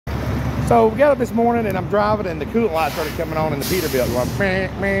So we got up this morning and I'm driving and the coolant light started coming on in the Peterbilt going meh,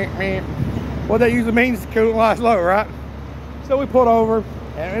 meh, meh. What that usually means is the coolant light's low, right? So we pulled over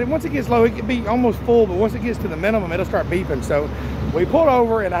and once it gets low, it can be almost full, but once it gets to the minimum, it'll start beeping. So we pulled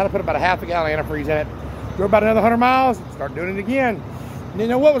over and I had to put about a half a gallon of antifreeze in it. Drove about another 100 miles, start doing it again. And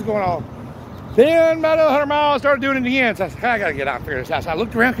didn't know what was going on. Then about another 100 miles, started doing it again. So I said, I gotta get out and figure this out. So I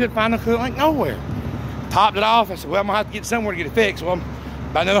looked around, couldn't find the coolant like nowhere. Topped it off. I said, well, I'm gonna have to get somewhere to get it fixed. Well,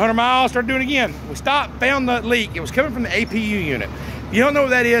 about another 100 miles, started doing it again. We stopped, found the leak. It was coming from the APU unit. If you don't know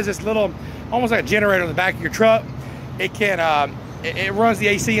what that is, it's little, almost like a generator on the back of your truck. It can, it runs the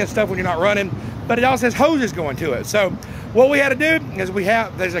AC and stuff when you're not running, but it also has hoses going to it. So what we had to do is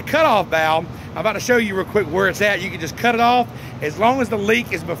there's a cutoff valve. I'm about to show you real quick where it's at. You can just cut it off as long as the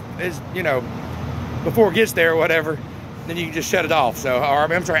leak is you know, before it gets there or whatever, then you can just shut it off. So, or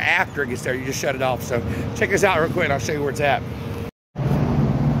I'm sorry, after it gets there, you just shut it off. So check this out real quick and I'll show you where it's at.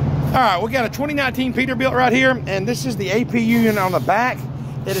 All right, we got a 2019 Peterbilt right here, and this is the APU unit on the back.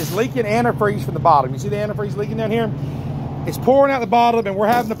 It is leaking antifreeze from the bottom. You see the antifreeze leaking down here? It's pouring out the bottom, and we're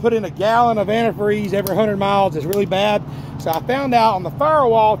having to put in a gallon of antifreeze every 100 miles. It's really bad. So I found out on the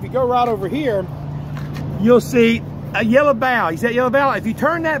firewall, if you go right over here, you'll see a yellow valve. You see that yellow valve? If you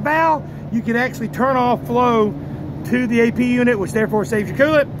turn that valve, you can actually turn off flow to the AP unit, which therefore saves your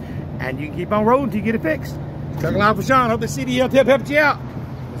coolant, and you can keep on rolling until you get it fixed. Trucking Line for Sean. Hope this CDL tip helped you out.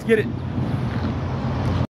 Let's get it.